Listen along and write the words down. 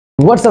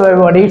What's up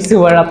everybody, it's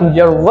your Ratul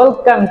here.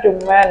 Welcome to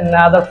my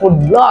another food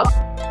vlog.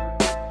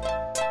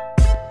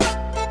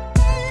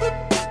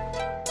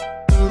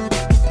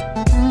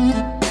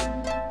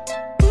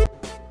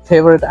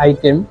 Favorite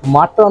item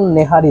mutton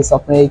neharis.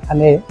 আপনি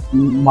এখানে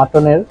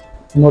মাটনের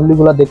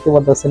নলিগুলো দেখতে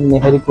পাচ্ছেন,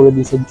 নেহারি করে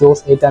দিয়েছে জোস।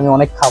 এটা আমি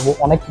অনেক খাবো,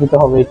 অনেক নিতে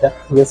হবে এটা,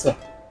 ঠিক আছে।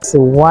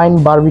 ওয়াইন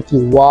বারবিকিউ,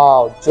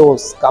 ওয়াও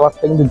জোস,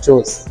 কালারটা কিন্তু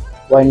জোস।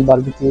 ওয়াইন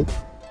বারবিকিউ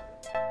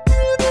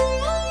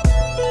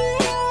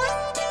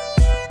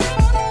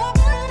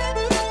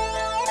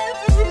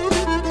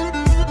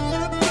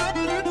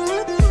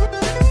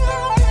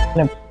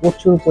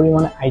প্রচুর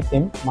পরিমাণে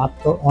আইটেম,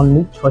 মাত্র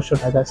অনলি 600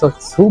 টাকা। সো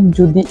স্যুপ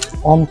যদি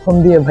অমথন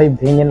দিয়ে ভাই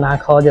ভেঙে না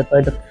খাওয়া যায় তো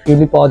এটা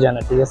ফিলই পাওয়া যায়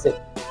না, ঠিক আছে।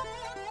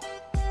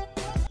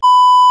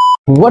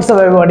 What's up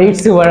everybody,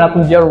 it's your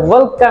Ratul here.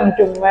 Welcome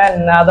to my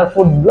another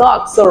food vlog.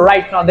 So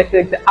right now দেখতে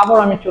দেখতে আবার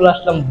আমি চলে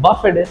আসলাম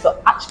বাফেটে। সো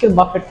আজকের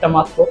বাফেটটা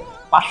মাত্র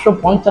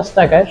 550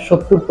 টাকায়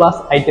 70 plus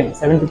item,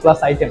 70 plus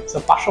item. So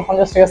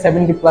 550 টাকা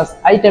 70 প্লাস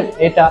আইটেম।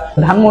 এটা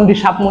ধানমন্ডি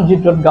সাত মসজিদ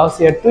রোড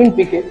গাউসিয়া টুইন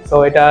পিকে। সো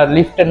এটা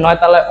লিফটের 9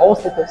 তলায়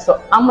অবস্থিত। সো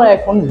আমরা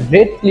এখন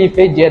রেড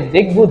ক্লিফে যে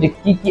দেখবো যে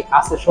কি কি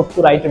আছে।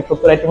 70 আইটেম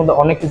মধ্যে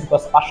অনেক কিছু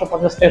আছে।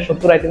 550 টাকা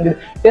 70 আইটেম যদি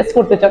টেস্ট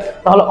করতে চান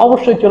তাহলে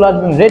অবশ্যই চলে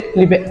আসবেন রেড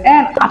ক্লিফে।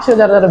 এন্ড আজকে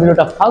যারা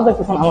ভিডিওটা ভালো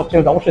দেখতেছেন আমার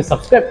চ্যানেলটা অবশ্যই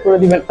সাবস্ক্রাইব করে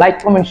দিবেন, লাইক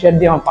কমেন্ট শেয়ার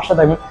দিয়ে আমার পাশে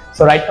থাকবেন।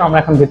 সো রাইট নাও আমরা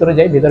এখন ভিতরে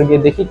যাই, ভিতরে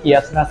গিয়ে দেখি কি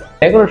আছে না আছে।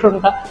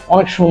 ডেকোরেশনটা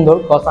অনেক সুন্দর,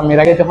 কজ আমি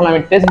এর আগে যখন আমি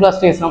টেস্ট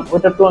ব্লাস্টে গেছিলাম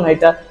ওইটার তুলনায়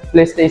এটা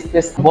প্লেসটা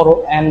স্পেস বড়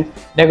এন্ড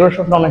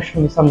ডেকোরেশনটা অনেক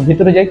সুন্দর। আমি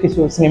ভিতরে যাই, কিছু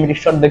সিনেমেটিক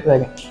শট দেখতে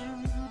থাকি।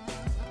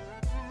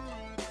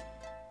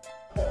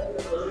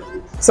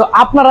 সো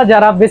আপনারা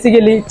যারা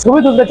বেসিক্যালি ছবি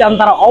তুলতে চান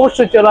তারা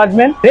অবশ্যই চলে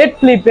আসবেন রেড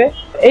ক্লিপে।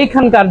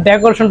 এইখানকার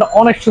ডেকোরেশনটা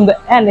অনেক সুন্দর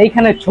এন্ড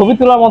এইখানে ছবি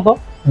তোলার মতো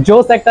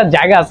জোস একটা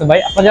জায়গা আছে ভাই।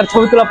 আপনারা যারা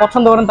ছবি তোলা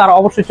পছন্দ করেন তারা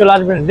অবশ্যই চলে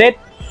আসবেন রেড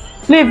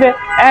ক্লিপে।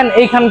 এন্ড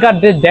এইখানকার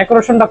যে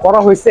ডেকোরেশনটা করা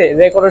হয়েছে,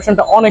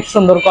 ডেকোরেশনটা অনেক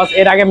সুন্দর। কজ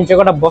এর আগে আমি যে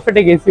কটা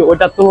বাফেটে গেছি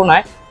ওইটার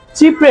তুলনায়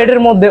চিপ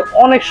রেটের মধ্যে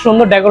অনেক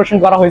সুন্দর ডেকোরেশন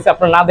করা হয়েছে,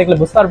 আপনারা না দেখলে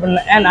বুঝতে পারবেন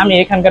না। এন্ড আমি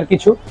এখানকার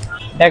কিছু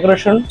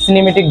ডেকোরেশন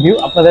সিনেমেটিক ভিউ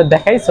আপনাদের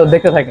দেখাই, সো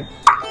দেখতে থাকেন।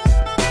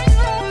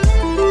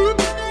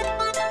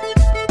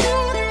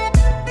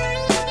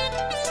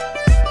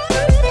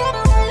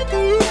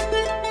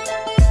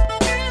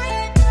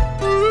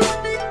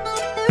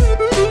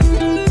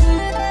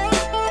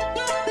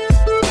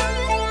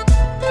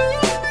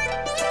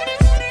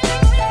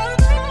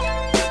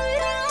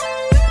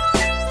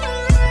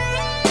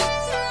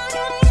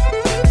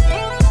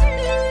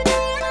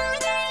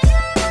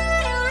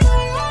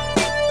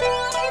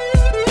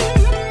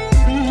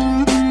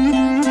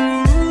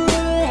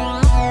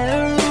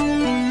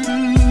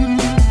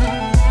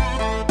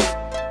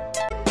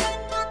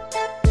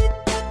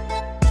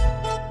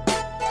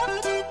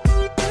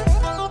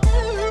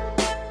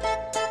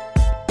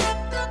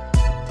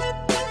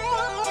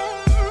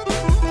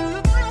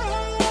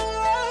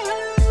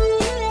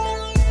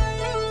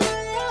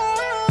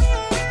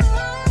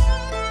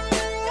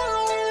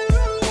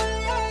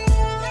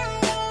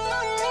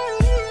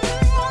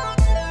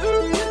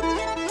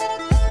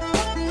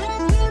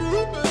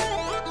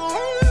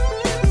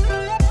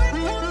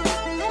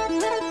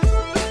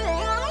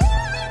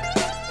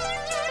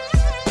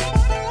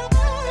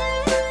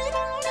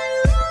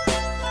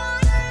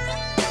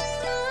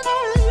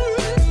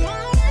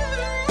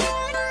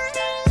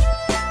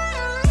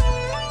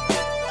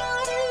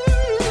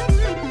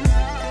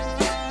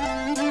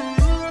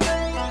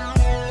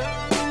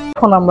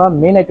 এখন আমরা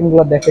মেইন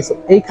আইটেমগুলো দেখাইছি।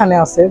 এইখানে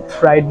আছে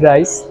ফ্রাইড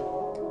রাইস,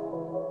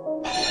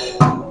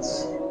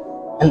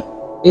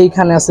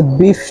 এইখানে আছে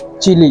বিফ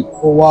চিলি,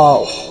 ওয়াও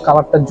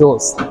কালারটা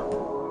জোস।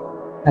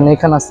 এন্ড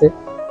এখানে আছে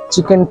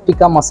চিকেন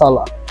টিকা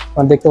মশলা,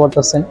 আপনারা দেখতে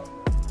পাচ্ছেন।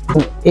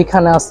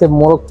 এখানে আছে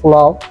মোরগ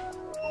পোলাও,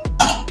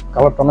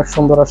 কালারটা অনেক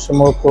সুন্দর আসছে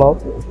মোরগ পোলাও।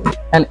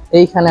 এন্ড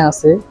এইখানে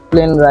আছে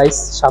প্লেন রাইস,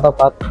 সাদা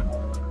ভাত।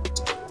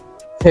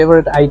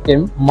 Favourite item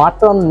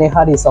mutton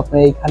নেহারিস। আপনি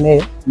এইখানে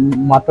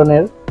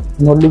মাটনের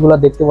নলিগুলা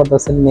দেখতে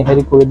পাচ্ছেন,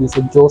 নেহারি করে দিয়েছে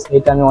জোস।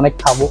 এটা আমি অনেক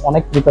খাবো,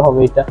 অনেক নিতে হবে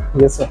এটা,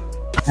 ঠিক আছে।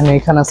 এন্ড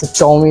এখানে আছে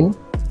চাউমিন।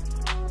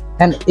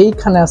 এন্ড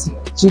এইখানে আছে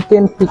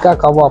চিকেন টিকা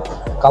কাবাব,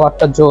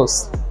 কালারটা জোস।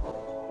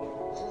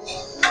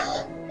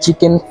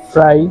 চিকেন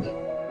ফ্রাই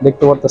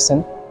দেখতে পাচ্ছেন।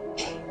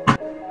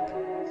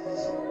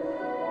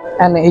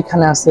 এন্ড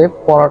এইখানে আছে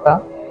পরোটা,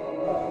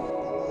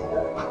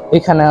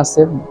 এখানে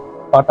আছে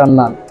বাটার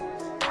নান।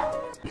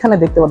 এখানে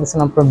দেখতে পাচ্ছেন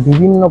আপনারা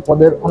বিভিন্ন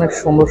পদের অনেক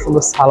সুন্দর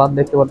সুন্দর সালাদ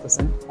দেখতে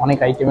পাচ্ছেন, অনেক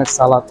আইটেমের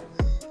সালাদ,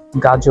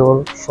 গাজর,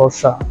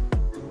 শসা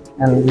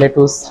এন্ড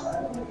লেটুস,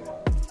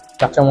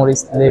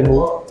 কাঁচামরিচ, লেবু,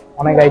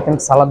 অনেক আইটেম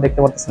সালাদ দেখতে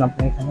পাচ্ছেন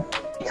আপনি এখানে।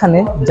 এখানে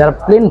যারা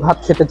প্লেন ভাত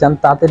খেতে চান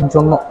তাদের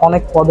জন্য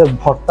অনেক পদের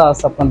ভর্তা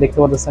আছে, আপনারা দেখতে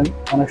পাচ্ছেন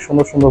অনেক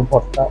সুন্দর সুন্দর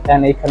ভর্তা।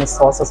 এন্ড এখানে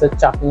সস আছে,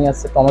 চাটনি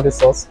আছে, টমেটো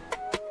সস।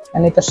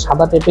 এন্ড এটা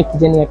সাদা টাইপের কি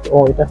জানি একটা, ও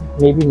এটা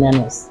মেবি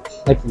ম্যানোস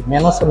নাকি,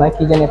 ম্যানোস না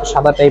কি জানি একটা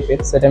সাদা টাইপের,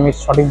 সেটা আমি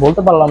সঠিক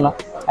বলতে পারলাম না।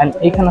 এন্ড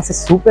এখানে আছে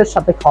স্যুপের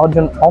সাথে খাওয়ার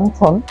জন্য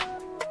অমথন,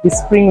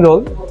 spring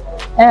roll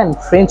and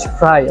French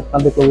fry,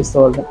 আপনাদেরকে বুঝতে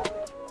পারবেন।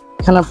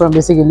 এখানে আপনারা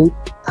বেসিক্যালি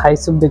থাই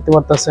স্যুপ দেখতে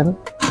পাচ্ছেন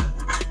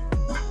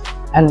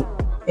এন্ড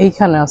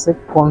এইখানে আছে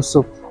কর্ন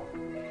স্যুপ।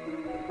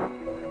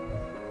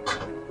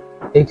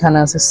 এখানে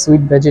আছে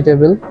সুইট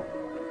ভেজিটেবল,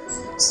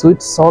 সুইট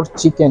সর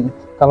চিকেন,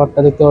 কালারটা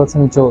দেখতে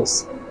পাচ্ছেন জোস।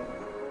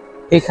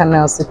 এখানে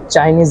আছে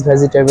চাইনিজ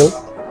ভেজিটেবল,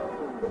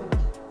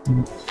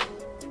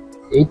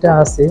 এইটা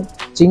আছে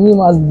চিংড়ি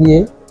মাছ দিয়ে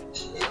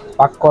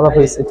পাক করা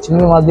হয়েছে,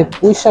 চিংড়ি মাছ দিয়ে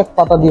পুঁই শাক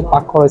পাতা দিয়ে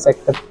পাক করা হয়েছে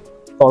একটা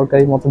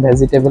তরকারির মতো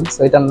ভেজিটেবল। সো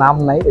এটার নাম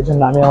নাই, এই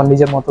জন্য আমি আমার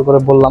নিজের মতো করে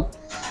বললাম।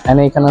 এন্ড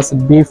এখানে আছে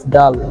বিফ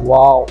ডাল,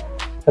 ওয়াও,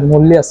 এর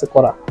মূল্য আছে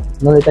করা,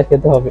 নইলে এটা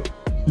খেতে হবে।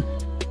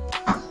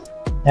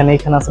 এন্ড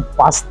এখানে আছে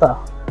পাস্তা,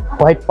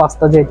 হোয়াইট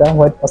পাস্তা, যেটা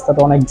হোয়াইট পাস্তাটা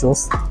অনেক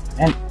জোস।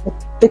 এন্ড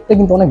প্রত্যেকটা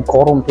কিন্তু অনেক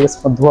গরম, ঠিক আছে,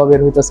 ধোয়া বের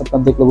হইতেছে,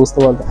 আপনার দেখলে বুঝতে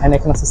পারবেন। এন্ড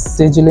এখানে আছে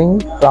সিজলিং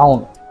ব্রাউন।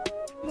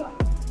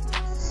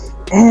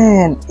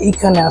 এন্ড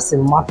এইখানে আছে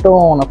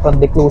মাটন, আপনারা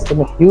দেখলে বুঝতে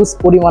পারবেন হিউজ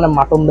পরিমাণে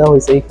মাটন দেওয়া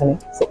হয়েছে এইখানে।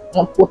 সো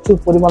প্রচুর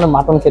পরিমাণে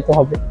মাটন খেতে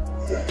হবে।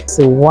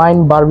 ওয়াইন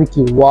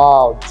বারবিকিউ,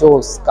 ওয়াও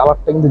জোস,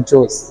 কালারটা কিন্তু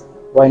জোস,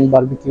 ওয়াইন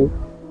বারবিকিউ।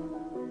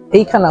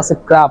 এইখানে আছে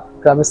ক্রাব,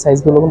 ক্রাবের সাইজ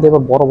গুলো কিন্তু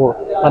এবার বড় বড়,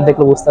 আপনারা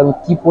দেখলে বুঝতে পারবেন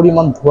কি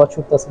পরিমাণ ধোয়া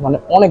ছুটতেছে, মানে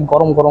অনেক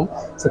গরম গরম।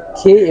 সো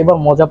খেয়ে এবার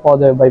মজা পাওয়া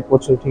যাবে ভাই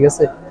প্রচুর, ঠিক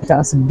আছে। এখানে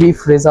আছে বিফ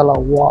রেজালা,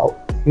 ওয়াও,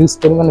 হিউজ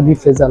পরিমাণে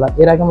বিফ রেজালা।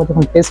 এর আগে আমরা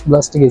যখন টেস্ট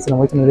ব্লাস্টে গেছিলাম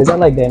ওইখানে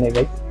রেজালাই দেয় নাই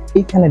ভাই।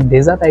 এইখানে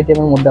ডেজার্ট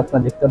আইটেমের মধ্যে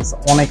আপনারা দেখতে পাচ্ছেন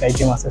অনেক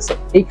আইটেম আছে। সো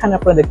এইখানে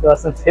আপনারা দেখতে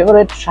পাচ্ছেন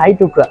ফেভারিট শাহী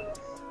টুকরা,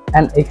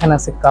 এন্ড এখানে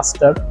আছে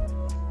কাস্টার্ড,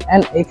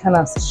 এন্ড এখানে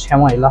আছে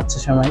সেমাই, লাচ্ছা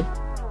সেমাই,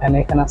 এন্ড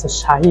এখানে আছে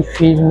শাহী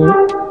ফিরনি,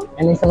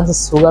 এন্ড এখানে আছে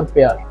সুগার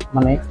পেয়ার,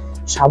 মানে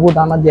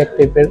সাবুদানা দিয়ে এক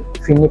টাইপের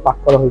ফিরনি পাক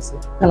করা হয়েছে।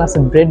 এখানে আছে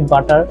ব্রেড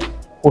বাটার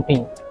পুডিং,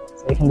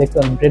 এখানে দেখতে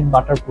পাচ্ছেন ব্রেড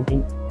বাটার পুডিং।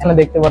 এখানে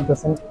দেখতে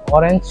পাচ্ছেন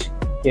অরেঞ্জ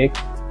কেক,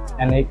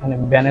 এন্ড এখানে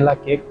ভ্যানিলা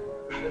কেক,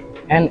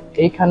 এন্ড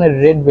এইখানে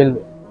রেড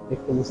ভেলভেট,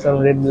 দেখতে বুঝতে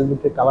পারবেন রেড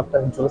ভেলভেটের কালারটা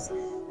জোস।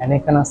 এন্ড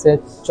এখানে আছে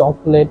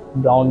চকলেট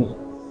ব্রাউনি,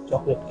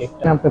 চকলেট কেক।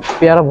 আপনি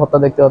পেয়ারা ভর্তা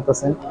দেখতে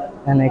পাচ্ছেন,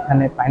 এন্ড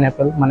এখানে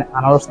পাইনাপেল মানে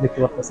আনারস দেখতে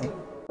পাচ্ছেন।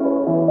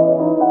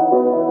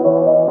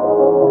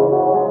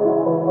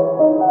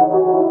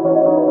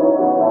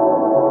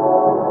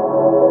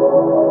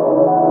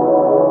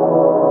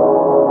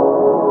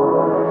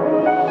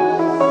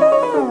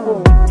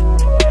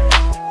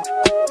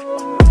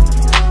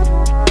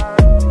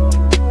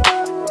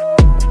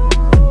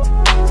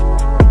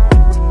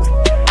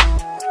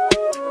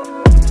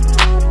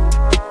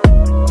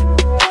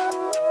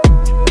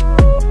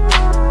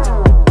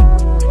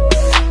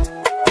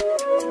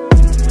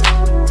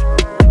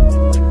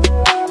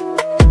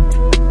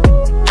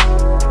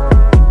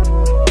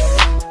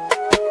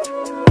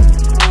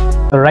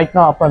 রাইট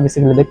নাও আপনারা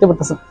বেসিক্যালি দেখতে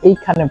পাচ্ছেন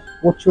এইখানে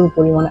প্রচুর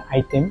পরিমাণে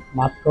আইটেম,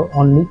 মাত্র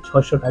অনলি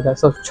 600 টাকা।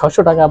 সো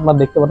 600 টাকা আপনারা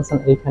দেখতে পাচ্ছেন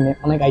এইখানে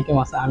অনেক আইটেম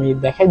আছে। আমি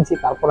দেখাইছি,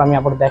 তারপর আমি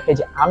আবার দেখাই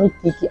যে আমি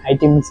কি কি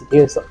আইটেম নিচ্ছি,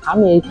 ঠিক আছে।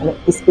 আমি এইখানে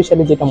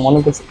স্পেশালি যেটা মনে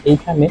করছি,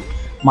 এইখানে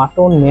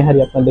মাটন নেহারি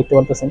আপনারা দেখতে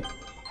পাচ্ছেন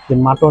যে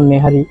মাটন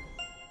নেহারি।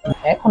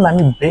 এখন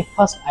আমি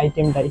ব্রেকফাস্ট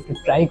আইটেমটা একটু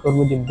ট্রাই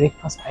করবো যে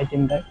ব্রেকফাস্ট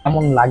আইটেমটা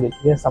কেমন লাগে,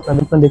 ঠিক আছে।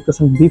 আপনারা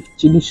দেখতেছেন বিফ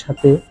চিলির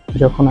সাথে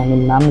যখন আমি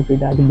নাম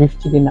এটা আগে বিফ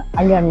চিলি না,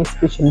 আগে আমি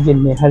স্পেশালি যে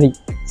নেহারি,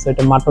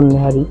 সেটা মাটন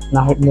নেহারি,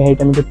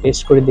 নেহারিটা আমি একটু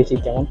টেস্ট করে দেখি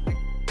কেমন।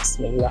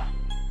 বিসমিল্লাহ,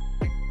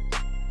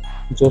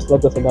 জোস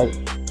লাগতেছে ভাই।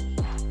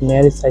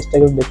 নেহারির সাইজটা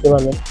কিন্তু দেখতে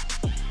পারবেন,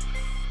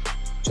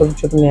 ছোট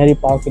ছোট নেহারি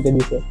পাওয়া কেটে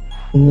দিতে।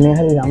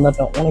 নেহারি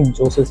রান্নাটা অনেক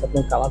জোস হয়েছে,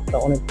 আপনার কালারটা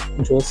অনেক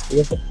জোস, ঠিক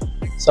আছে।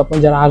 সো আপনি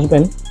যারা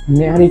আসবেন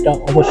নেহারিটা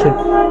অবশ্যই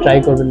ট্রাই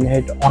করবেন,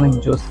 নেহারিটা অনেক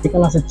জোস।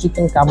 এখানে আছে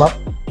চিকেন কাবাব।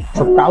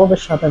 তো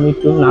কাবাবের সাথে আমি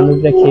একটু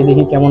নানুটা খেয়ে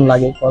দেখি কেমন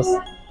লাগে, বিকজ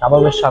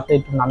কাবাবের সাথে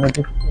একটু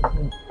নানুটি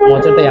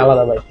মজাটাই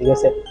আলাদা ভাই, ঠিক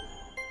আছে।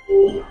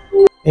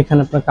 এখানে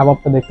আপনার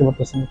কাবাবটা দেখতে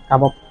পাচ্ছেন,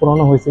 কাবাব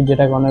পুরানো হয়েছে,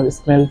 যেটা কারণে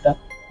স্মেলটা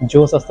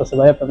জোস আসতেছে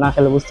ভাই, আপনার না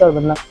খেলে বুঝতে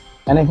পারবেন না।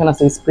 এখানে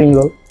আছে স্প্রিং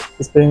রোল,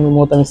 স্প্রিং রোল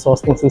মতো আমি সস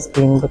নিয়েছি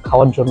স্প্রিং রোলটা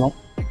খাওয়ার জন্য।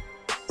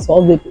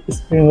 সস দিয়ে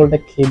স্প্রিং রোলটা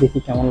খেয়ে দেখি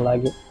কেমন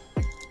লাগে।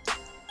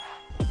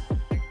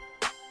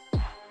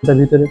 এটার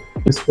ভিতরে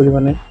বেশ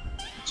পরিমাণে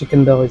চিকেন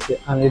দেওয়া হয়েছে,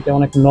 আর এটা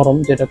অনেক নরম,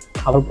 যেটা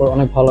খাওয়ার পর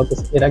অনেক ভালো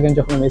লাগতেছে। এর আগে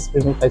যখন আমি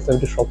স্প্রিং রোল খাইছি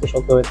একটু শক্ত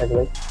শক্ত হয়ে থাকে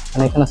ভাই। আর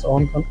এখানে আছে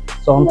অনকন,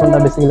 সো অনকনটা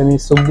বেসিক্যালি আমি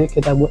স্যুপ দিয়ে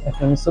খেতে থাকবো।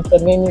 এখন আমি স্যুপটা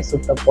নিয়ে নিই,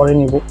 স্যুপটা পরে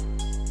নিব।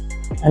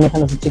 আর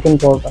এখানে আছে চিকেন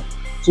পরোটা,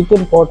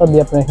 চিকেন পরোটা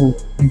দিয়ে আপনার এখানে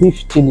বিফ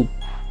চিলি,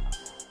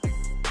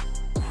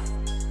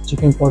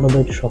 চিকেন পরোটা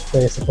একটু শক্ত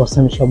হয়ে গেছে,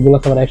 আমি সবগুলো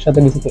খাবার একসাথে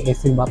দিয়েছি তো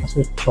এসির বাতাসে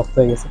শক্ত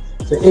হয়ে গেছে।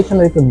 তো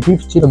এইখানে একটু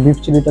বিফ চিলি, বিফ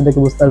চিলিটা দেখে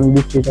বুঝতে পারবেন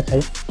বিফ চিলিটা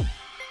খাই।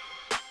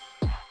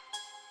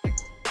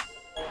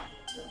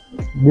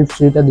 বিফ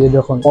চিলিটা দিয়ে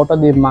যখন পরোটা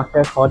দিয়ে মাখা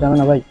খাওয়া যাবে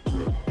না ভাই,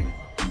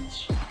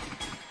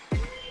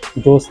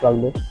 জোস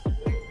লাগবে।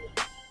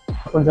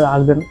 এখন যারা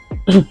আসবেন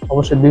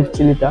অবশ্যই বিফ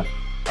চিলিটা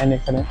এন্ড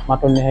এখানে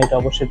মাটন নেহারিটা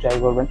অবশ্যই ট্রাই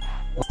করবেন।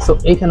 সো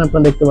এইখানে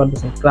আপনারা দেখতে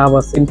পাচ্ছেন ক্রাব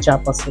আছে,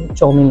 চাপ আছে,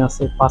 চাউমিন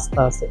আছে,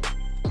 পাস্তা আছে।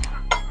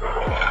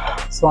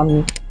 সো আমি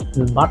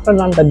বাটার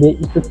নানটা দিয়ে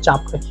একটু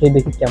চাপটা খেয়ে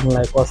দেখি কেমন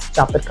লাগে, কজ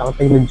চাপের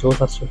কালারটা কিন্তু জোস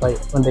আসছে ভাই,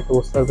 আপনারা দেখতে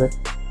বুঝতে পারবেন।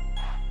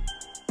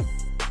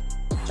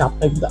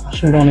 চাপটা কিন্তু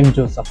আসলে অনেক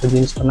জোস, আপনি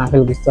জিনিসটা না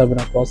খেলে বুঝতে পারবেন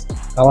না, কজ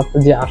কালারটা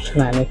যে আসছে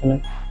না। এখানে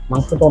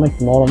মাংসটা অনেক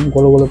নরম,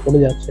 গোলে গোলে পড়ে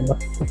যাচ্ছে, বাট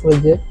উপরে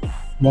যে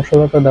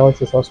মশলাটা দেওয়া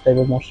হচ্ছে সস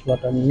টাইপের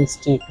মশলাটা,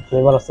 মিষ্টি একটু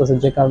ফ্লেভার আসতেছে,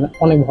 যে কারণে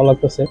অনেক ভালো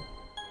লাগতেছে।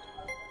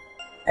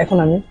 এখন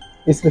আমি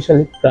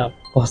স্পেশালি ক্র্যাব,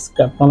 কজ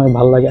ক্র্যাবটা অনেক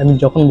ভালো লাগে। আমি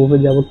যখন বুফে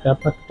যাবো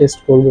ক্র্যাবটা টেস্ট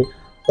করবো,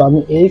 তো আমি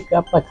এই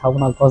ক্র্যাবটা খাবো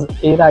না, বিকজ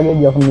এর আগে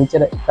যখন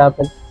নিচের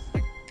ক্র্যাবের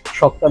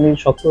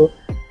শক্ত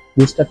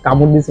জিনিসটা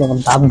কামড় দিয়েছিল, আমার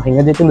দাঁত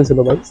ভেঙে যেতে চলেছিল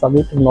ভাই। তো আমি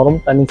একটু নরম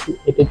টানিয়েছি,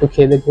 এটা একটু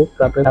খেয়ে দেখবো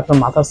ক্র্যাবের আপনার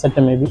মাথার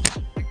সাইডটা মেবি।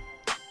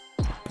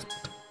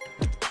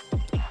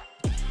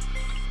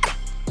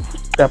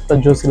 ক্র্যাবটা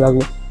জোসই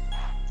লাগলো।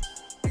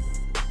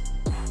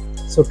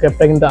 সো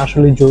ক্র্যাবটা কিন্তু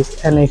আসলে জোস।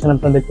 এন্ড এখানে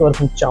আপনারা দেখতে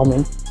পাচ্ছেন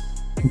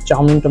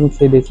চাউমিনটা আমি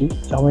খেয়ে দেখি।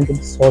 চাউমিনটা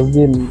সস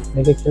দিয়ে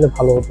মেখে খেলে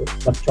ভালো হতো,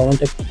 বাট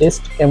চাউমিনটা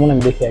টেস্ট কেমন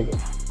আমি দেখি আগে।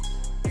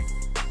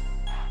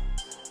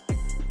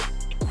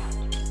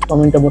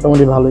 চাউমিনটা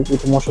মোটামুটি ভালোই,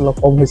 একটু মশলা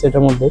কম হয়েছে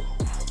এটার মধ্যে,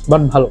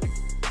 বাট ভালো।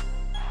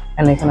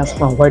 এন্ড এখানে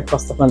আসলে হোয়াইট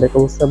পাস্তা আপনারা দেখে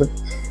বুঝতে পারবেন।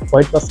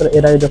 হোয়াইট পাস্তার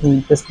এর আগে যখন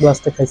টেস্ট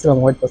গ্লাসটা খাইছিলাম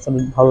হোয়াইট পাস্তা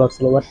ভালো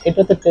লাগছিল, বাট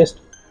এটাতে টেস্ট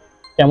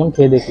কেমন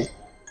খেয়ে দেখি।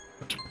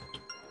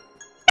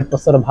 হোয়াইট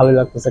পাস্তাটা ভালোই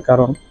লাগতেছে,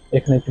 কারণ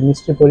এখানে একটু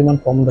মিষ্টির পরিমাণ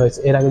কম দেওয়া হয়েছে।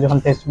 এর আগে যখন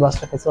টেস্ট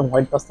গ্লাসটা খাইছিলাম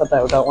হোয়াইট পাস্তাটা,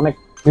 ওটা অনেক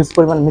হিউজ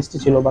পরিমাণ মিষ্টি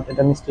ছিল, বাট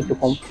এটা মিষ্টি একটু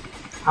কম।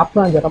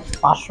 আপনারা যারা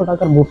 500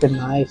 টাকার বুফে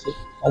না এসে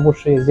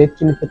অবশ্যই রেড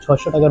চিলিতে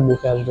 600 টাকার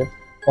বুফে আসবেন।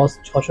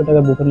 600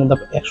 টাকার বুফের মধ্যে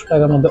 100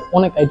 টাকার মধ্যে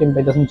অনেক আইটেম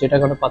পাইতেছেন, যেটা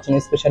কারণে পাচ্ছেন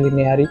specially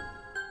nihari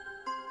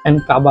and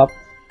kebab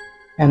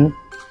and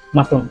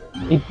mutton.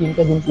 এই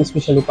তিনটা জিনিস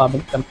স্পেশালি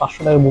পাবেন, কারণ 500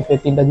 টাকার বুফে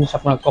তিনটা জিনিস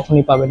আপনারা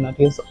কখনই পাবেন না,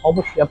 ঠিক আছে।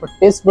 অবশ্যই আপনার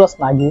টেস্ট ব্রাশ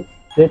না গিয়ে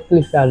রেড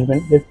ক্লিফে আসবেন।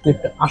 রেড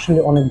ক্লিফটা আসলে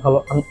অনেক ভালো।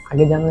 আমি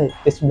আগে জানলে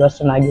টেস্ট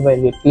ব্রাশটা না গিয়ে ভাই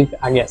রেড ক্লিফে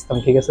আগে আসতাম,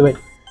 ঠিক আছে ভাই।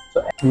 তো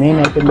মেইন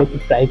আইটেমটা একটু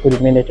ট্রাই করি।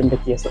 মেইন আইটেমটা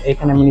কি আছে,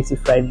 এখানে আমি নিচ্ছি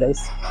ফ্রাইড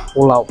রাইস,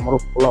 পোলাও,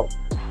 মোরগ পোলাও।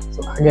 তো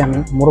আগে আমি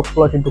মোরগ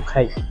পোলাওটা একটু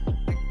খাই।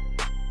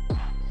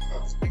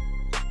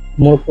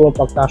 মোরগ পোলাও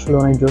পাকটা আসলে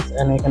অনেক জোস।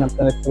 এন্ড এখানে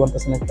আপনারা দেখতে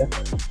পাচ্ছেন একটা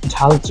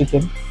ঝাল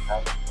চিকেন।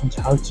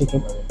 ঝাল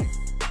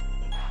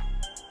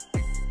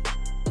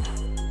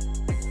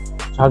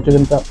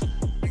চিকেনটা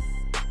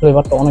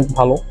ফ্লেভারটা অনেক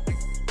ভালো,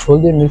 ঝোল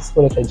দিয়ে মিক্স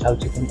করে খাই ঝাল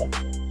চিকেনটা।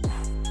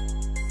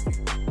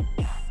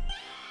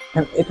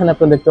 এখানে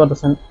আপনারা দেখতে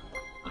পাচ্ছেন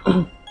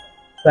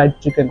ফ্রাইড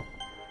চিকেন,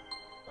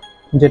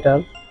 যেটা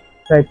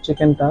ফ্রাইড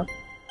চিকেনটা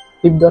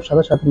টিপ দেওয়ার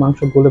সাথে সাথে মাংস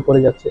গলে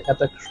পড়ে যাচ্ছে, এত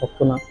একটা শক্ত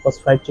না। প্লাস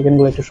ফ্রাইড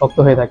চিকেনগুলো একটু শক্ত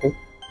হয়ে থাকে।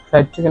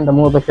 ফ্রাইড চিকেনটা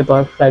মূলত খেতে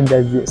হয় ফ্রাইড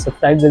রাইস দিয়ে। সো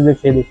ফ্রাইড রাইস দিয়ে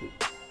খেয়ে দেখি।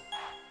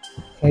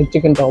 ফ্রাইড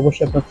চিকেনটা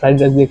অবশ্যই আপনার ফ্রাইড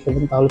রাইস দিয়ে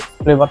খেবেন, তাহলে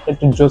ফ্লেভারটা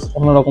একটু জোস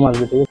অন্যরকম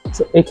আসবে, ঠিক আছে।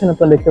 সো এখানে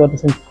আপনারা দেখতে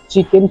পাচ্ছেন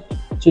চিকেন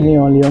চিলি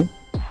অনিয়ন।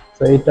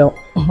 তো এটা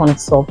অনেক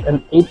সফট, অ্যান্ড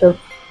এইটার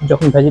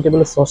যখন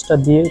ভেজিটেবলের সসটা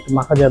দিয়ে একটু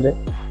মাখা যাবে,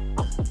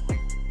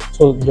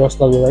 সো জস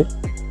লাগবে ভাই,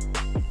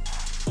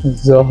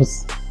 জস,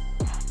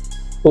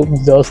 খুব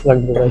জস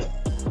লাগবে ভাই।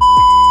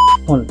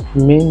 এখন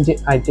মেইন যে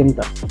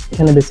আইটেমটা,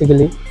 এখানে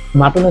বেসিক্যালি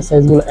মাটনের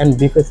সাইজগুলো অ্যান্ড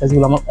বিফের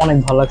সাইজগুলো আমার অনেক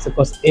ভালো লাগছে।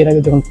 বিকজ এর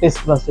আগে যখন টেস্ট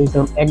ক্লাস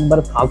হয়েছিলাম একবার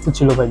ফালতু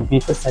ছিল ভাই,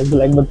 বিফের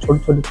সাইজগুলো একবার ছোট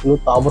ছোট ছিল,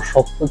 তা আবার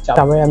শক্ত,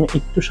 চাবাই আমি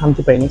একটু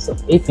শান্তি পাইনি। সো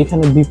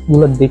এখানে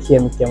বিফগুলো দেখি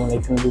আমি কেমন,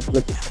 এখানে বিফগুলো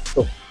কি শক্ত,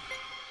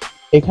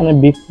 এখানে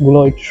বিফগুলো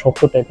একটু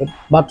শক্ত টাইপের,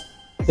 বাট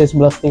টেস্ট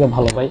ব্লাস থেকে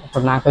ভালো ভাই,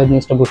 আপনার না খাওয়া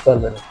জিনিসটা বুঝতে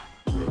পারবেন।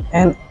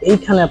 অ্যান্ড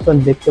এইখানে আপনারা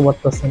দেখতে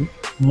পাচ্ছেন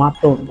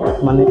মাটন,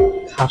 মানে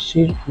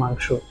খাসির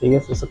মাংস, ঠিক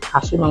আছে। সো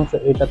খাসি মাংস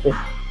এটাতে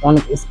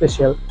অনেক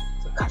স্পেশাল।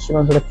 খাসি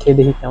মাংসটা খেয়ে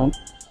দেখি কেমন।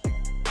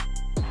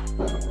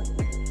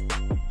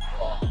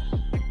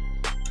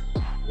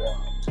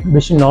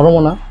 বেশি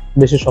নরমও না,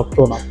 বেশি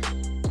শক্তও না,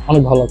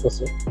 অনেক ভালো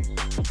লাগতেছে।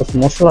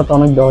 মশলাটা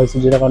অনেক দেওয়া হয়েছে,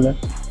 যেটা কারণে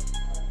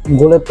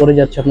গলে পড়ে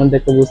যাচ্ছে, আপনারা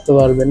দেখতে বুঝতে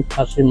পারবেন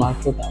খাসির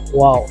মাংসটা।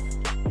 Wow,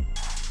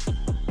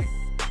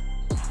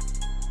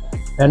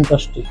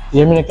 fantastic.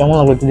 ইয়ামিনে কেমন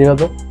লাগলো একটু দেখা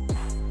তো।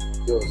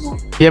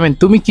 ইয়ামিন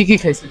তুমি কি কি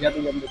খাইছো?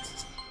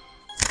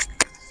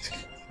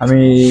 আমি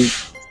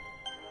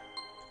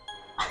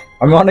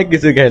আমি অনেক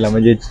কিছু খাইলাম,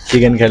 এই যে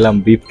চিকেন খাইলাম,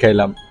 বিফ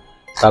খাইলাম,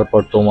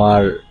 তারপর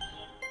তোমার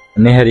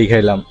নেহারি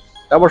খাইলাম,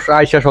 তারপর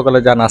আইসা সকালে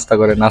যা নাস্তা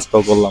করে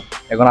নাস্তাও করলাম।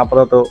 এখন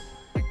আপাতত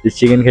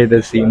চিকেন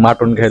খাইতেছি,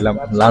 মাটন খাইলাম,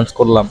 লাঞ্চ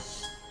করলাম,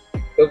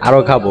 আরো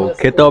খাবো।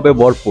 খেতে হবে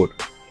ভরপুর,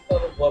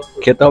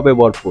 খেতে হবে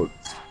ভরপুর,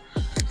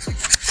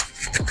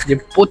 যে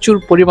প্রচুর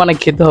পরিমাণে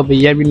খেতে হবে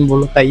ইয়ামিন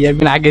বলো, তাই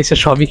ইয়ামিন আগে এসে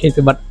সবই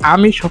খেতে। বাট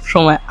আমি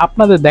সবসময়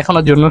আপনাদের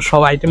দেখানোর জন্য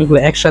সব আইটেমগুলো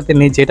একসাথে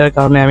নেই, যেটার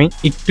কারণে আমি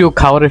একটু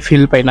খাবারের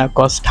ফিল পাই না,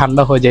 কজ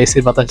ঠান্ডা হয়ে যায়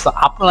এসির বাতাস। তো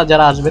আপনারা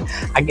যারা আসবেন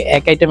আগে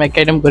এক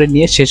আইটেম করে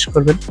নিয়ে শেষ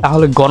করবেন,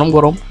 তাহলে গরম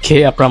গরম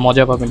খেয়ে আপনারা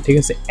মজা পাবেন, ঠিক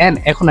আছে। অ্যান্ড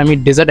এখন আমি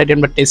ডেজার্ট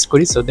আইটেমটা টেস্ট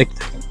করি, সো দেখতে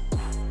থাকেন।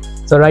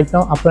 সো রাইট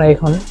নাও আপনারা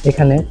এখন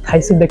এখানে থাই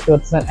স্যুপ দেখতে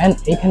পাচ্ছেন। অ্যান্ড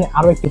এখানে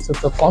আরো একটি স্যুপ,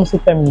 তো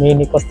কনসেপ্টটা আমি নেই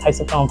নি, কজ থাই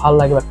স্যুপটা আমার ভালো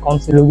লাগে, বাট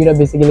কনসেপ্ট রোগীরা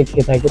বেসিক্যালি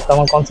খেয়ে থাকে, তো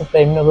আমার কনসেপ্টটা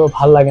এমনিভাবে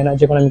ভালো লাগে না,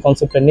 যখন আমি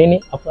কনসেপ্টটা নিই নি।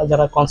 আপনারা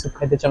যারা কনসেপ্ট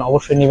খাইতে চান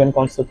অবশ্যই নেবেন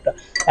কনসেপ্টটা।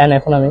 অ্যান্ড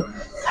এখন আমি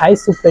থাই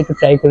স্যুপটা একটু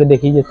ট্রাই করে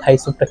দেখি যে থাই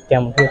স্যুপটা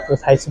কেমন। তো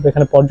থাই স্যুপ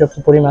এখানে পর্যাপ্ত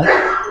পরিমাণ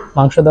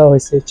মাংস দেওয়া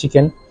হয়েছে,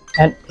 চিকেন,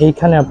 অ্যান্ড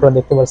এইখানে আপনারা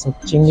দেখতে পাচ্ছেন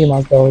চিংড়ি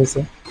মাছ দেওয়া হয়েছে।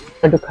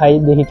 একটু খাই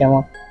দেখি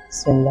কেমন।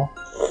 বিসমিল্লাহ।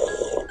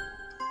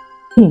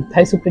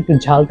 থাই স্যুপটা একটু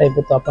ঝাল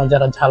টাইপের, তো আপনারা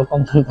যারা ঝাল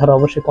কম খান তারা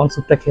অবশ্যই কর্ন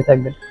স্যুপটা খেয়ে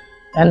থাকবেন।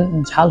 অ্যান্ড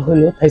ঝাল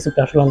হইলেও থাই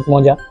স্যুপটা আসলে অনেক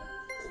মজা।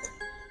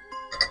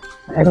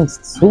 এখন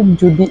স্যুপ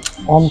যদি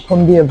অমথন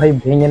দিয়ে ভাই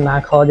ভেঙে না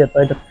খাওয়া যায়, তো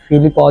এটা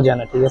ফিলই পাওয়া যায়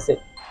না, ঠিক আছে।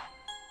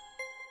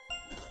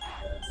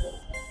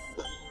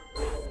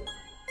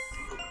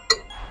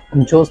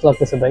 জোস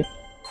লাগতেছে ভাই।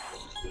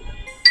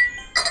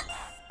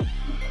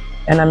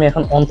 এন্ড আমি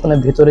এখন অন্থনের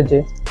ভিতরে যে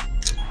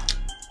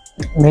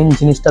মেইন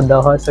জিনিসটা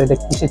দেওয়া হয়। সো এটা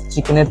কিসের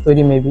চিকেনের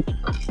তৈরি মেবি,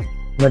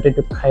 বাট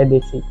একটু খাই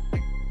দেখি।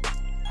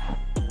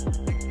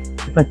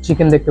 আপনার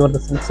চিকেন দেখতে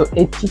পাচ্ছেন। সো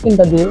এই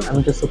চিকেনটা দিয়ে আমি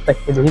একটু স্যুপটা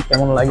খেয়ে দেখি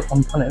কেমন লাগে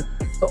অমথানের।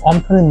 তো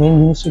অমথানের মেইন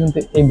জিনিসটা কিন্তু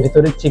এই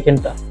ভেতরের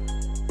চিকেনটা।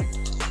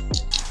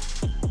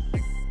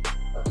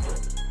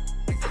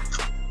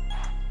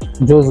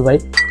 জোস ভাই।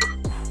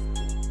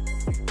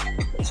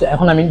 সো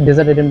এখন আমি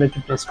ডেজার্ট আইটেমটা একটু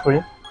টেস্ট করি।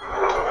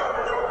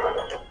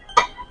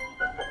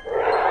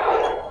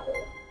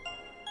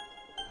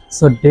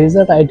 সো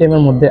ডেজার্ট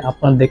আইটেমের মধ্যে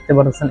আপনারা দেখতে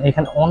পাচ্ছেন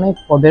এখানে অনেক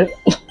পদের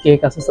কেক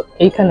আছে। সো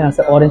এইখানে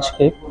আছে orange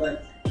cake,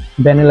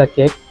 vanilla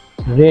cake,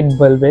 red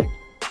velvet,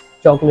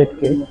 chocolate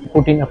cake,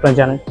 pudding আপনারা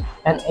জানেন।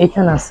 অ্যান্ড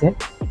এইখানে আছে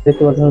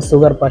দেখতে পাচ্ছেন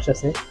সুগার পাশ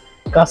আছে,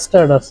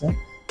 কাস্টার্ড আছে,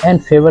 অ্যান্ড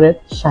ফেভারিট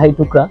শাহি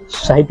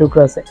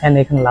টুকরা আছে, অ্যান্ড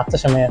এখানে লাচ্চা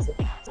সেমাই আছে।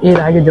 এর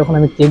আগে যখন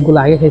আমি কেকগুলো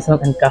আগে খাইছিলাম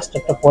অ্যান্ড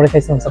কাস্টার্ডটা পরে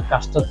খাইছিলাম, সব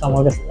কাস্টার্ডটা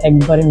আমার কাছে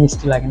একবারে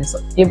মিষ্টি লাগেনি। সো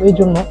এই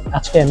জন্য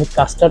আজকে আমি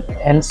কাস্টার্ড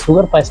অ্যান্ড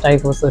সুগার পায়েসটা আগে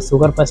করছি।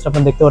 সুগার পায়েসটা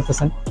আপনি দেখতে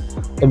পাচ্ছেন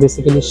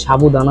বেসিক্যালি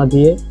সাবুদানা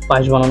দিয়ে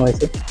পায়েস বানানো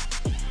হয়েছে।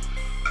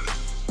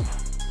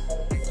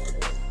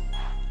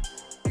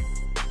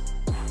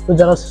 তো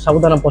যারা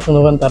সাবুদানা পছন্দ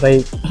করেন তারাই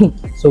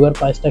সুগার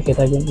পায়েসটা খেয়ে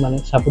থাকবেন, মানে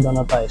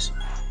সাবুদানা পায়েস।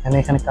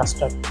 এখানে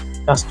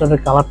কাস্টার্ডের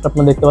কালারটা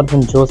আপনি দেখতে পাচ্ছেন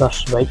জোস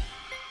আসছে ভাই।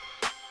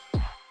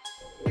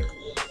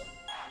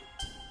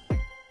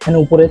 এখানে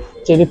উপরে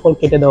চেরি ফল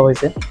কেটে দেওয়া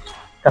হয়েছে।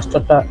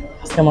 কাস্টার্ডটা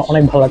আজকে আমার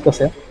অনেক ভালো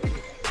লাগতেছে,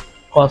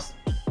 কজ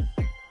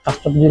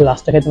কাস্টার্ড যদি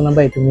লাস্টে খাইতে না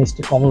ভাই একটু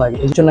মিষ্টি কম লাগে,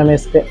 এই জন্য আমি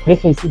আজকে আগে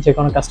খেয়েছি, যে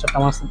কোনো কাস্টার্ডটা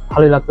আমার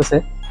ভালোই লাগতেছে।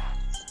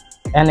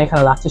 অ্যান্ড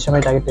এখানে লাচ্ছি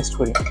সেমাইটা আগে টেস্ট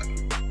করি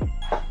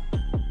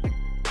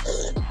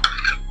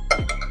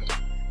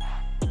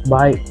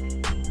ভাই।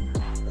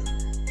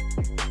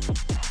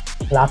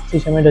 লাচ্ছি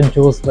সেমাইটা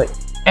জোস ভাই।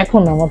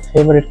 এখন আমার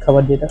ফেভারিট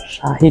খাবার যেটা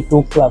শাহি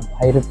টুকরা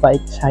ভাইরে ভাই,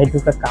 শাহি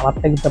টুকরা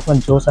কালারটা কিন্তু আপনার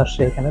জোস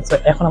আসছে এখানে। তো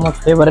এখন আমার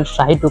ফেভারিট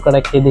শাহি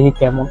টুকরাটা খেয়ে দেখি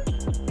কেমন।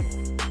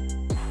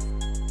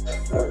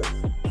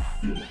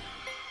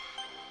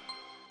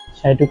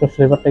 শাহি টুকরা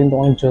ফ্লেভারটা কিন্তু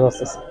অনেক জোস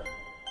আসতেছে।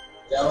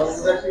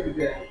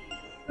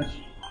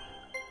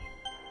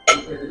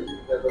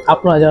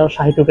 আপনারা যারা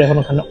শাহি টুকরা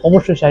এখনো খান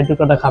অবশ্যই শাহি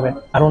টুকরাটা খাবেন,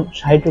 কারণ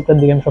শাহি টুকরার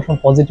দিকে আমি সবসময়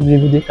পজিটিভ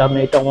রিভিউ দিই, কারণ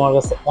এটা আমার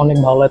কাছে অনেক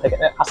ভালো লাগে থাকে।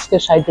 আজকে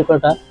শাহি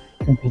টুকরাটা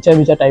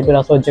ভিজা টাইপের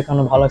আছে, যে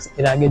কারণে ভালো লাগছে।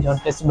 এর আগে যখন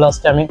টেস্ট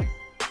ব্লাস্টে আমি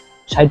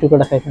শাহি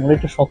টুকরাটা খাইছিলাম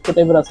একটু শক্ত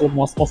টাইপের আছে,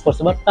 মস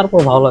করছে, বাট তারপর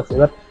ভালো লাগছে।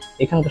 এবার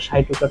এখানকার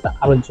শাহি টুকরাটা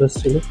আরো জোস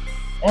ছিল।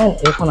 অ্যান্ড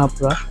এখন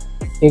আপনারা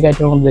কেক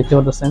আইটেমের মধ্যে দেখতে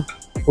পাচ্ছেন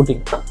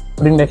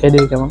পুডিংটা খেয়ে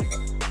দেখি কেমন।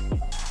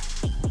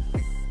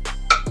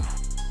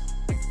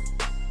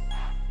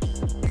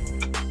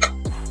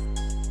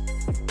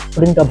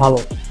 পুডিংটা ভালো,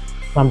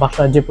 কারণ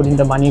বাসায় যে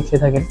পুডিংটা বানিয়ে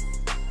খেয়ে থাকেন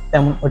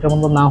তেমন ওইটার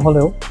মতো না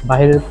হলেও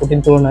বাইরের পুডিং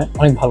তুলনায়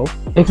অনেক ভালো।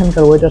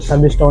 এখানকার ওয়েটার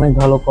সার্ভিসটা অনেক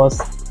ভালো, কজ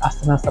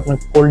আস্তে আস্তে আপনার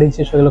কোল্ড ড্রিঙ্কস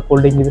শেষ হয়ে গেলে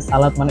কোল্ড ড্রিঙ্ক দিবে,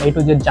 সালাদ মানে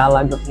একটু যে যা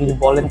লাগবে আপনি যদি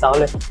বলেন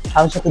তাহলে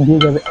সাথে দিয়ে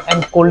যাবে।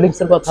 অ্যান্ড কোল্ড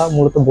ড্রিঙ্কসের কথা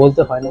মূলত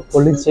বলতে হয় না,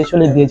 কোল্ড ড্রিঙ্কস শেষ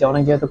হলে দিয়ে যায়।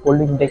 অনেকে হয়তো কোল্ড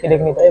ড্রিঙ্কস ডেকে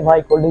নিতে ভাই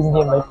কোল্ড ড্রিঙ্কস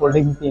দিন, ভাই কোল্ড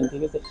ড্রিঙ্কস দিন,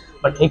 ঠিক আছে।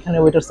 বাট এখানে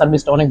ওয়েটার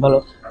সার্ভিসটা অনেক ভালো।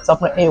 সো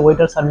আপনার এই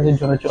ওয়েটার সার্ভিসের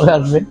জন্য চলে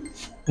আসবেন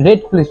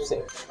রেড ক্লিফসে।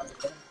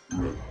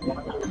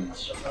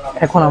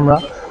 এখন আমরা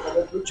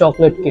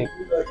চকলেট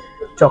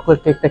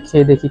কেকটা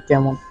খেয়ে দেখি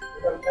কেমন।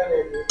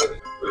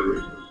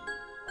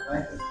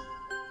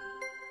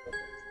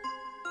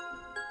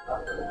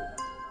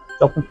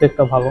 চকলেট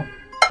কেকটা ভালো।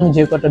 আমি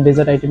যে কটা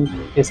ডেজার্ট আইটেম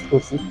টেস্ট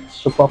করছি,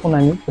 তো কখন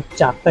আমি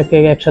 4টা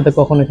কেক একসাথে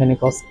কখনো এখানে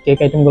কজ কেক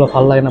আইটেমগুলো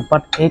ভালো লাগে না,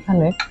 বাট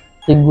এইখানে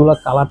কেকগুলো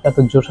কালারটা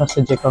তো জোশ আসছে,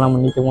 যে কারণে আমার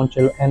নিতে মন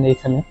ছিল। অ্যান্ড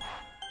এখানে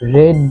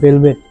রেড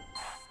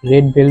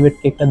ভেলভেট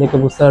কেকটা দেখে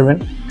বুঝতে পারবেন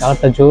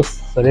কালারটা জোস।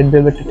 তো রেড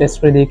ভেলভেটটা টেস্ট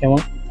করে দিই কেমন।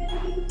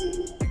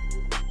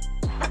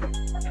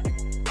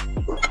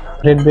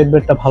 রেড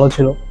ভেলভেটটা ভালো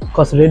ছিল,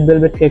 কজ রেড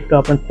ভেলভেট কেকটা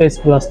আপনার টেস্ট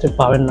ব্লাস্টে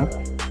পাবেন না।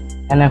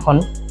 অ্যান্ড এখন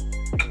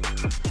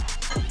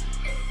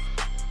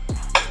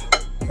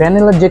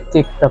ভ্যানিলা যে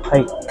কেকটা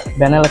ভাই,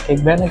 ভ্যানিলা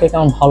কেক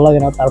আমার ভালো লাগে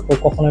না, তারপর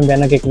কখনো আমি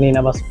ভ্যানিলা কেক নিই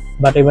না,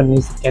 বাট এবার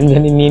নিয়েছি কেন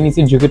জানি নিয়ে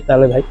নিয়েছি ঝুঁকির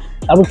তালে ভাই।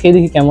 তারপর খেয়ে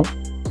দেখি কেমন।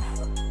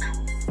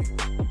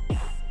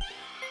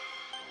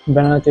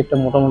 ভ্যানিলা কেকটা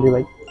মোটামুটি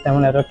ভাই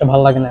তেমন এত একটা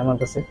ভালো লাগে না আমার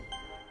কাছে।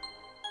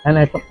 হ্যাঁ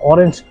এখন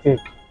অরেঞ্জ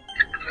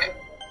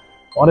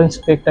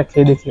কেকটা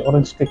খেয়ে দেখি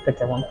অরেঞ্জ কেকটা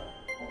কেমন।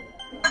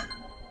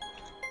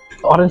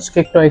 অরেঞ্জ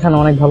কেকটা এখানে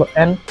অনেক ভালো।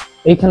 অ্যান্ড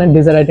এইখানে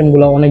ডেজার্ট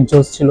আইটেমগুলো অনেক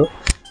জোস ছিল।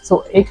 সো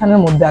এইখানের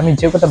মধ্যে আমি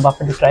যে কটা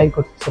বাফেটে ট্রাই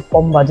করছি, তো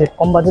কম বাজেট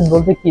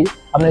বলতে কি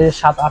আপনার যে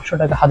 700-800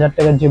 টাকা 1000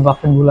 টাকার যে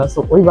বাফেটগুলো আছে,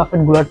 ওই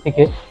বাফেটগুলোর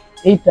থেকে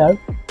এইটার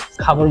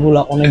খাবারগুলো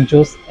অনেক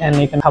জোস। অ্যান্ড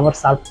এখানে খাবার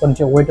সার্ভ করে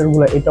যে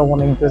ওয়েটারগুলো এটাও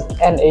অনেক জোস।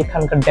 অ্যান্ড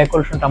এইখানকার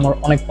ডেকোরেশনটা আমার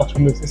অনেক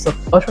পছন্দ হয়েছে। সো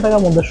 600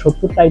 টাকার মধ্যে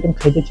 70টা আইটেম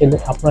খাইতে চাইলে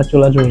আপনারা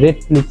চলে আসবেন রেড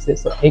ক্লিফসে।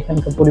 সো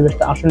এইখানকার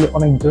পরিবেশটা আসলে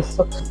অনেক জোস।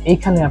 সো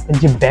এইখানে আপনি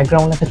যে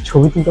ব্যাকগ্রাউন্ডে একটা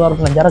ছবি তুলতে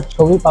পারবেন না, যারা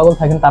ছবি পাগল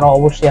থাকেন তারা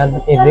অবশ্যই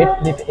আসবেন এই রেড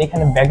ক্লিফ।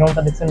 এখানে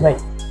ব্যাকগ্রাউন্ডটা দেখছেন ভাই,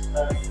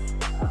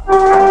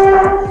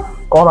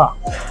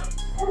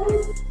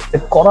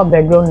 করা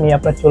ব্যাকগ্রাউন্ড নিয়ে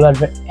আপনার চলে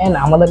আসবেন। এন্ড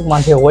আমাদের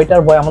মাঝে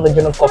ওয়েটার বয় আমাদের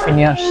জন্য কফি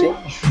নিয়ে আসছে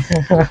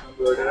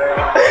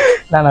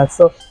না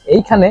সো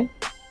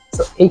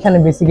এইখানে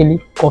বেসিক্যালি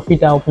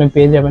কফিটা আপনি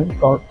পেয়ে যাবেন,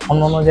 কারণ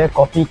অন্যান্য জায়গায়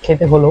কফি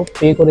খেতে হলেও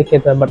পে করে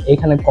খেতে হয়, বাট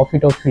এইখানে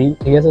কফিটাও ফ্রি,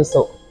 ঠিক আছে।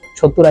 সো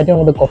 70 আইটেমের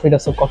মধ্যে কফিটা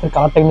আছে, কফির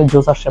কালারটা কিন্তু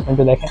জোস আসছে, আপনি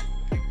একটু দেখেন।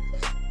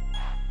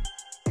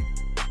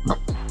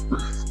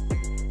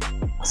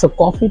 সো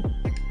কফি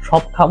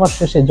সব খাবার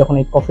শেষে যখন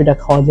এই কফিটা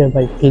খাওয়া যায়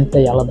ভাই,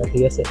 ফিলটাই আলাদা,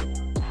 ঠিক আছে।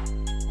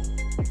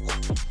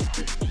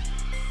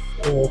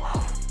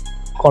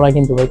 করা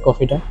কিন্তু ভাই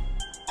কফিটা।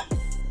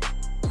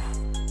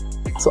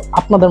 সো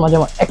আপনাদের মাঝে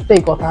আমার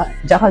একটাই কথা,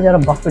 যারা যারা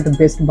বাফেট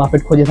বেস্ট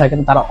বাফেট খুঁজে থাকেন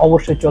তারা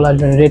অবশ্যই চলে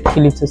আসবেন রেড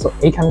ক্লিফসে। সো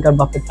এইখানকার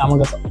বাফেটটা আমার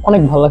কাছে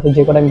অনেক ভালো লাগছে,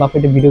 যে কটা আমি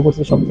বাফেটে ভিডিও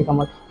করছি সব থেকে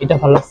আমার এটা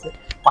ভালো লাগছে।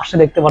 পাশে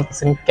দেখতে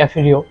পারতেছেন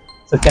ক্যাফেরিও।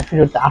 সো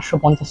ক্যাফেরিওতে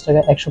 850 টাকা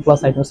 100+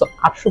 আইটেম। সো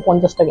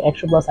 850 টাকা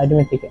 100+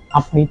 আইটেমের থেকে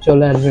আপনি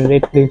চলে আসবেন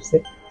রেড ক্লিফসে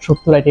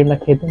 70 আইটেমটা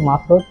খেতে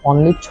মাত্র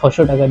অনলি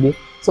 600 টাকা দিয়ে।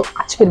 সো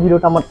আজকের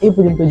ভিডিওটা আমার এই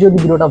পর্যন্ত। যদি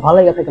ভিডিওটা ভালো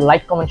লাগে থাকে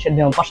লাইক কমেন্ট শেয়ার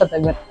দিয়ে আমার পাশে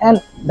থাকবেন, এন্ড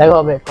দেখা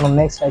হবে কোনো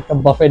নেক্সট একটা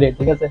বাফেটে,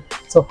 ঠিক আছে।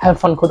 সো হ্যাভ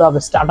ফান, খুদা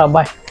হাফেজ, টাটা,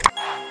 বাই।